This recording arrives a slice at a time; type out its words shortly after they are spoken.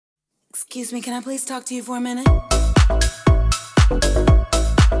Excuse me, can I please talk to you for a minute?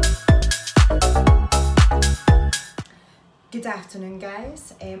 Good afternoon,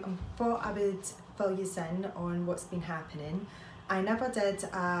 guys. I thought I would fill you in on what's been happening. I never did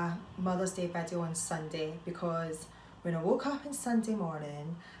a Mother's Day video on Sunday because when I woke up on Sunday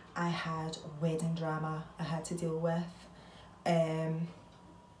morning, I had wedding drama I had to deal with.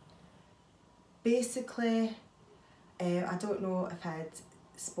 Basically, I don't know if I'd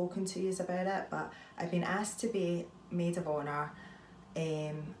spoken to you about it, but I've been asked to be maid of honour,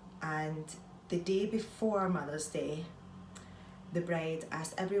 and the day before Mother's Day, the bride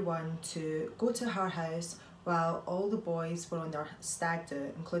asked everyone to go to her house while all the boys were on their stag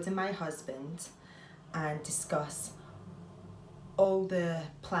do, including my husband, and discuss all the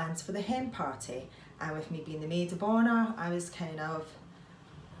plans for the hen party. And with me being the maid of honour, I was kind of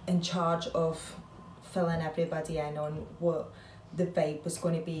in charge of filling everybody in on what the vibe was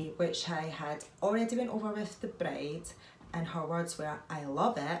going to be, which I had already went over with the bride, and her words were, "I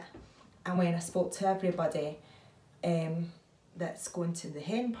love it." And when I spoke to everybody that's going to the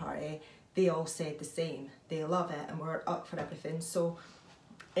hen party, they all said the same. They love it and we're up for everything. So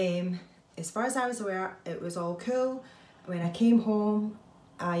as far as I was aware, it was all cool. When I came home,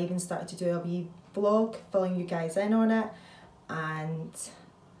 I even started to do a wee vlog filling you guys in on it, and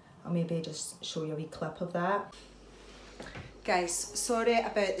I'll maybe just show you a wee clip of that. Guys, sorry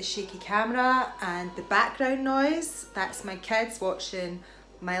about the shaky camera and the background noise. That's my kids watching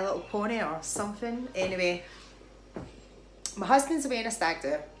My Little Pony or something. Anyway, my husband's away on a stag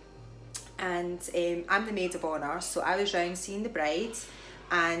do, and I'm the maid of honour, so I was round seeing the bride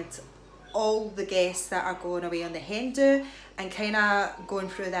and all the guests that are going away on the hen do, and kind of going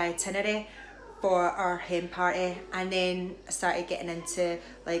through the itinerary for our hen party. And then I started getting into,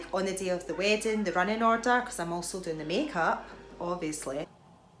 like, on the day of the wedding, the running order, because I'm also doing the makeup, obviously.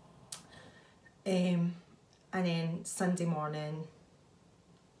 And then Sunday morning,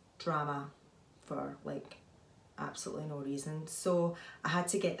 drama for like absolutely no reason. So I had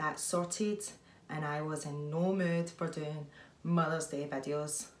to get that sorted, and I was in no mood for doing Mother's Day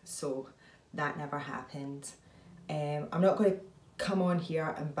videos, so that never happened. I'm not going to come on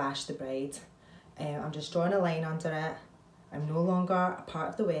here and bash the bride. I'm just drawing a line under it. I'm no longer a part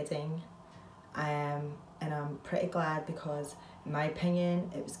of the wedding, and I'm pretty glad, because in my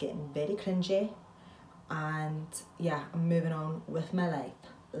opinion it was getting very cringy, and yeah, I'm moving on with my life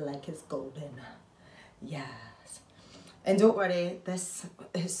like it's golden. Yes. And don't worry, this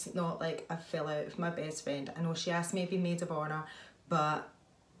is not like I fell out with my best friend. I know she asked me to be maid of honour, but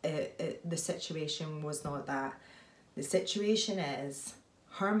the situation was not that. The situation is,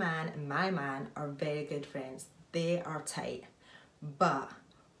 her man and my man are very good friends. They are tight, but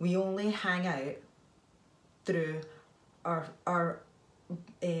we only hang out through our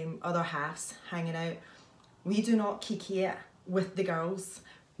other halves hanging out. We do not kiki it with the girls.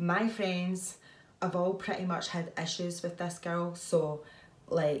 My friends have all pretty much had issues with this girl, so,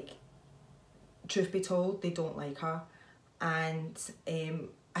 like, truth be told, they don't like her, and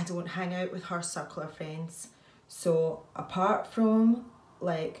I don't hang out with her circle of friends. So apart from,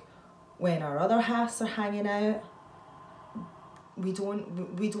 like, when our other halves are hanging out, we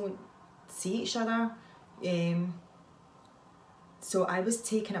don't see each other. So I was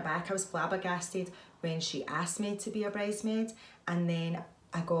taken aback, I was flabbergasted when she asked me to be a bridesmaid, and then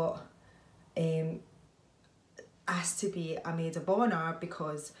I got asked to be a maid of honour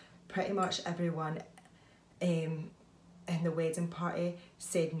because pretty much everyone in the wedding party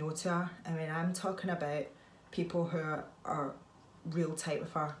said no to her. I mean, I'm talking about people who are real tight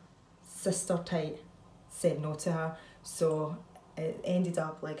with her, sister tight, said no to her. So it ended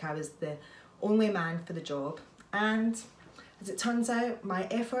up like I was the only man for the job, and as it turns out, my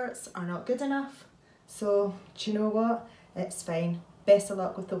efforts are not good enough. So do you know what, it's fine. Best of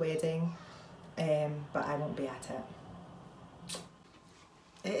luck with the wedding, but I won't be at it.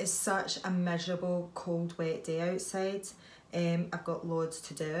 It is such a miserable, cold, wet day outside. I've got loads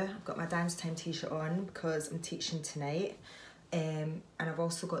to do. I've got my dance time t-shirt on because I'm teaching tonight, and I've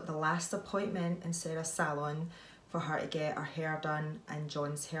also got the last appointment in Sarah's salon for her to get her hair done and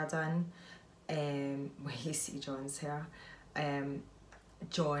John's hair done. When you see John's hair,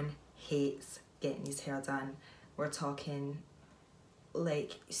 John hates getting his hair done. We're talking,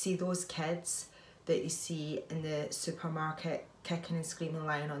 like, see those kids that you see in the supermarket kicking and screaming,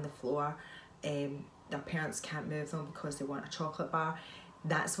 lying on the floor, their parents can't move them because they want a chocolate bar.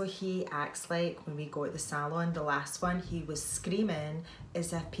 That's what he acts like when we go to the salon. The last one, he was screaming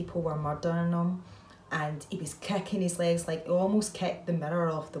as if people were murdering him, and he was kicking his legs, like he almost kicked the mirror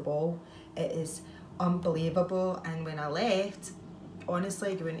off the wall. It is unbelievable. And when I left,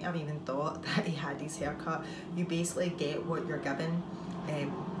 honestly, you wouldn't have even thought that he had his hair cut. You basically get what you're given,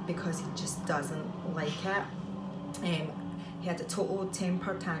 because he just doesn't like it. He had a total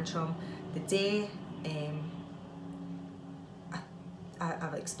temper tantrum the day.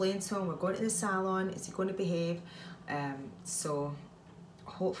 I've explained to him we're going to the salon, is he going to behave? So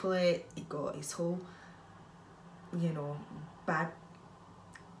hopefully he got his whole, you know, bad,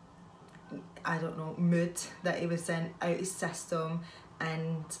 I don't know, mood that he was in out his system,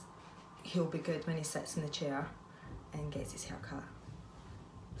 and he'll be good when he sits in the chair and gets his hair cut.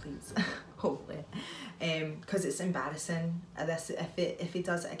 Please. Hopefully, because it's embarrassing. If he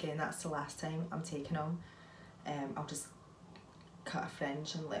does it again, that's the last time I'm taking him. I'll just cut a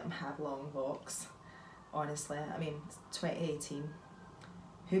fringe and let him have long locks. Honestly, I mean, it's 2018.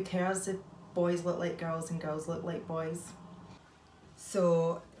 Who cares if boys look like girls and girls look like boys?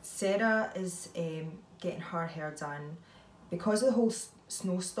 So Sarah is getting her hair done because of the whole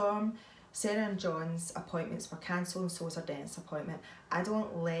snowstorm. Sarah and John's appointments were cancelled, and so was her dentist appointment. I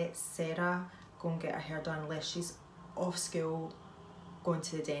don't let Sarah go and get her hair done unless she's off school going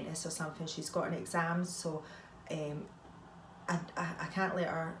to the dentist or something. She's got an exam, so I can't let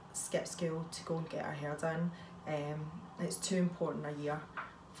her skip school to go and get her hair done. It's too important a year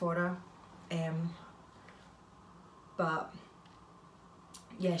for her. But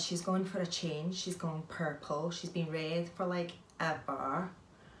yeah, she's going for a change. She's going purple. She's been red for like ever.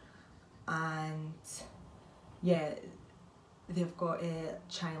 And yeah, they've got to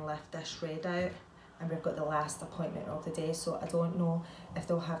try and lift this red out, and we've got the last appointment of the day, so I don't know if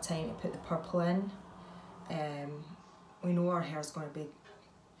they'll have time to put the purple in. We know our hair's going to be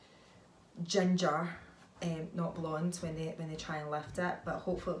ginger, not blonde when they try and lift it, but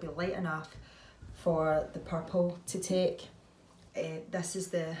hopefully it'll be light enough for the purple to take. This is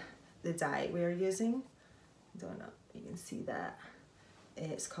the dye we're using. I don't know if you can see that.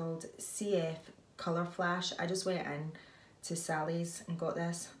 It's called CF Colour Flash. I just went in to Sally's and got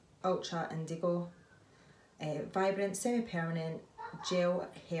this Ultra Indigo vibrant semi-permanent gel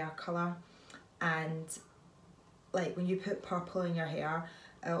hair colour, and like when you put purple in your hair,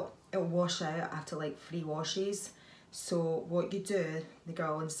 it'll wash out after like 3 washes. So what you do, the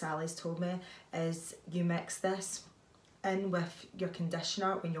girl in Sally's told me, is you mix this in with your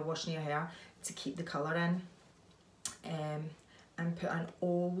conditioner when you're washing your hair to keep the colour in, and put an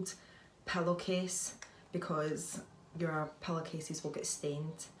old pillowcase, because your pillowcases will get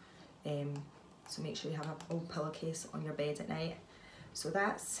stained. So make sure you have an old pillowcase on your bed at night. So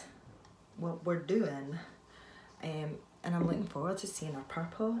that's what we're doing. And I'm looking forward to seeing our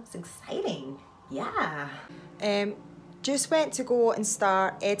purple. It's exciting, yeah. Just went to go and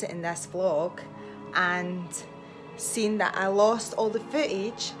start editing this vlog and seen that I lost all the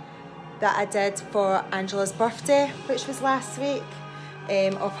footage that I did for Angela's birthday, which was last week,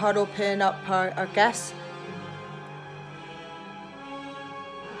 of her opening up her gifts.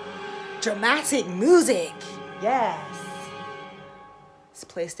 Dramatic music, yes. It's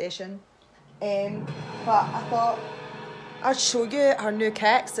PlayStation. But I thought I'd show you her new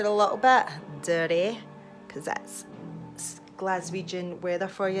kicks. They're a little bit dirty, because that's Glaswegian weather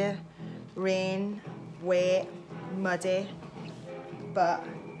for you. Rain, wet, muddy. But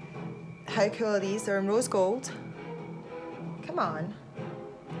how cool are these? They're in rose gold. Come on.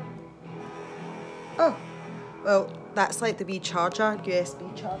 Oh, well, that's like the wee charger,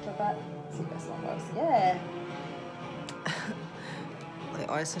 USB charger bit. Let's see if this one works. Yeah. Like,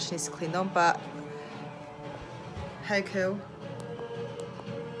 honestly, she needs to clean them, but how cool.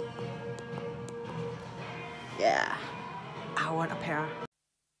 Yeah. I want a pair.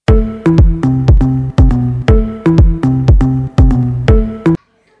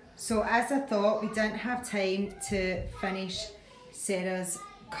 So as I thought, we didn't have time to finish Sarah's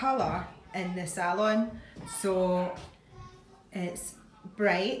colour in the salon, so it's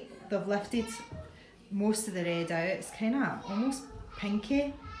bright. They've lifted most of the red out. It's kind of almost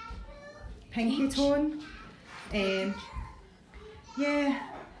pinky tone. Yeah,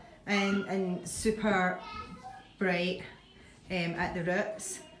 and super bright at the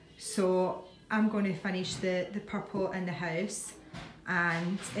roots. So I'm going to finish the purple in the house,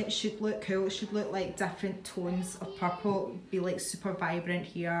 and it should look cool. It should look like different tones of purple. Be like super vibrant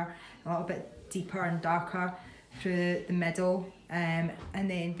here, a little bit deeper and darker through the middle, and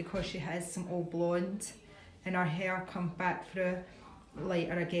then because she has some old blonde in her hair, come back through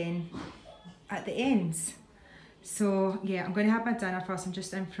lighter again at the ends. So yeah, I'm going to have my dinner first. I'm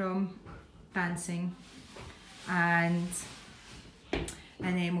just in from dancing, and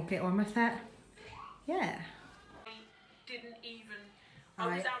then we'll get on with it. Yeah.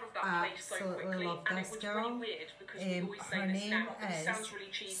 I was out of that place so quickly, love and this it was girl. really weird because we always say Her this name now. It is sounds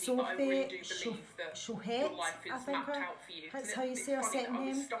really cheesy, but I really do believe that your life is mapped out for you. That's how you say her second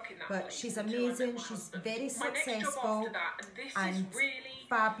name. But she's amazing. She's very successful and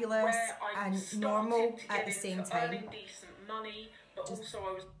fabulous and normal at the same time. Just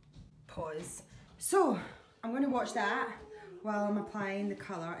pause. So I'm going to watch that while I'm applying the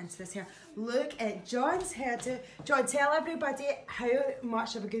colour into this hair. Look at John's hairdo. John, tell everybody how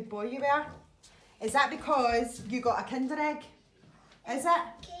much of a good boy you were. Is that because you got a Kinder Egg? Is it?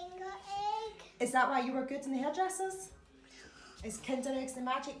 Kinder Egg. Is that why you were good in the hairdressers? Is Kinder Eggs the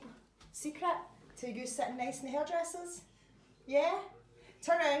magic secret to you sitting nice in the hairdressers? Yeah?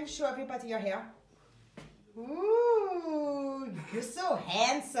 Turn around, show everybody your hair. Ooh, you're so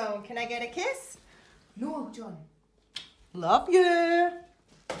handsome. Can I get a kiss? No, John. Love you.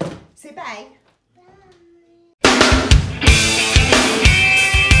 Say bye.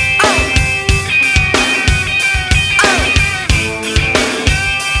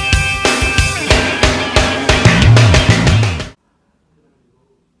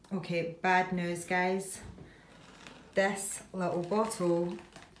 Okay, bad news, guys. This little bottle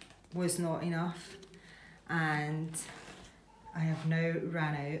was not enough, and I have now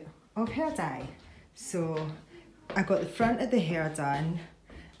ran out of hair dye. So I got the front of the hair done.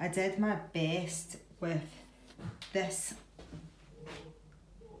 I did my best with this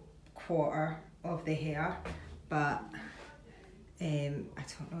quarter of the hair, but I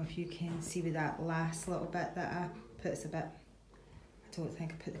don't know if you can see with that last little bit that I put. It's a bit, I don't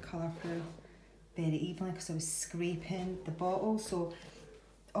think I put the colour through very evenly because I was scraping the bottle. So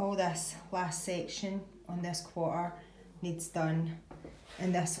all this last section on this quarter needs done,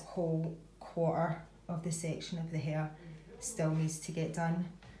 and this whole quarter of the section of the hair still needs to get done.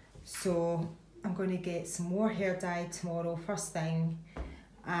 So I'm going to get some more hair dye tomorrow first thing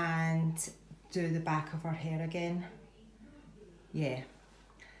and do the back of her hair again. Yeah,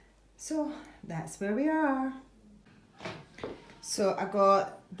 so that's where we are. So I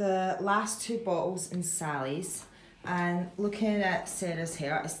got the last two bottles in Sally's, and looking at Sarah's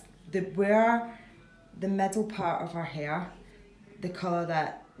hair, it's where the middle part of her hair, the colour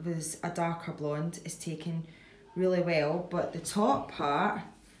that was a darker blonde, is taken really well, but the top part,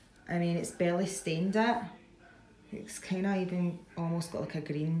 I mean, it's barely stained it. It's kind of even almost got like a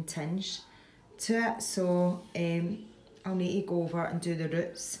green tinge to it, so I'll need to go over and do the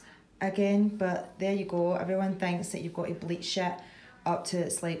roots again. But there you go. Everyone thinks that you've got to bleach it up to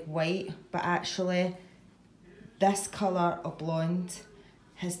it's like white, but actually this colour of blonde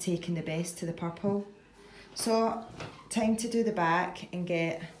has taken the best to the purple. So time to do the back and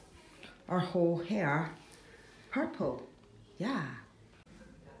get our whole hair purple. Yeah.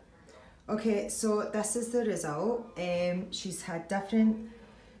 Okay, so this is the result. She's had different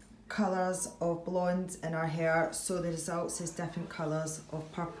colours of blonde in her hair, so the result says different colours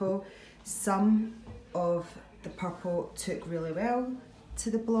of purple. Some of the purple took really well to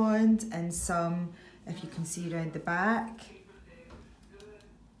the blonde, and some, if you can see around the back,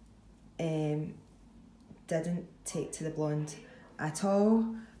 didn't take to the blonde at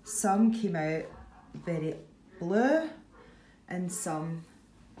all. Some came out very blue and some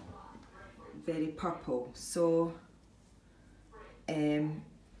very purple. So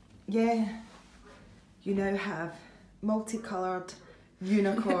yeah, you now have multicoloured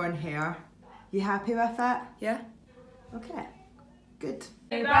unicorn hair. You happy with that? Yeah. Okay, good.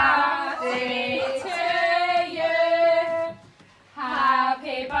 Happy birthday to you.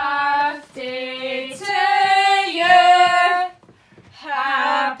 Happy birthday to you.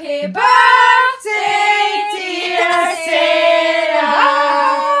 Happy birthday, dear Sarah.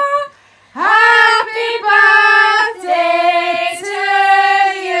 Happy birthday to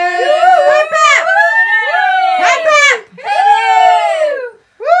you. High five!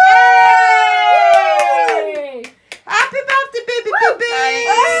 Happy birthday, baby, baby!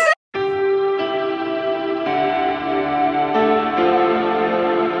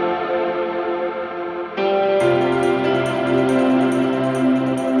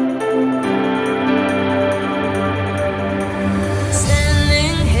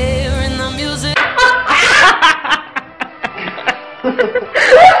 Standing here in the music.